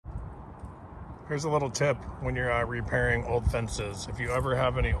Here's a little tip when you're repairing old fences. If you ever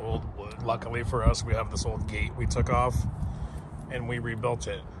have any old wood, luckily for us, we have this old gate we took off and we rebuilt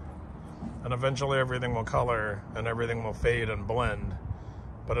it. And eventually everything will color and everything will fade and blend.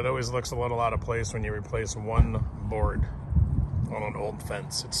 But it always looks a little out of place when you replace one board on an old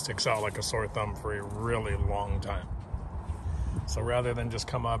fence. It sticks out like a sore thumb for a really long time. So rather than just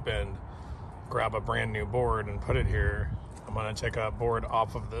come up and grab a brand new board and put it here, I'm gonna take a board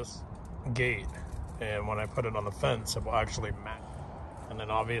off of this gate, and when I put it on the fence, it will actually match. And then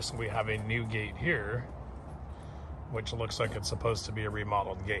obviously we have a new gate here, which looks like it's supposed to be a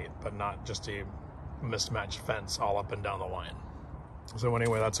remodeled gate, but not just a mismatched fence all up and down the line. So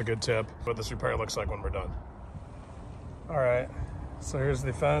anyway, that's a good tip, what this repair looks like when we're done. All right, so here's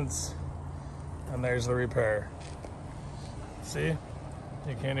the fence, and there's the repair. See?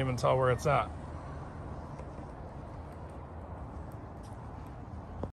 You can't even tell where it's at.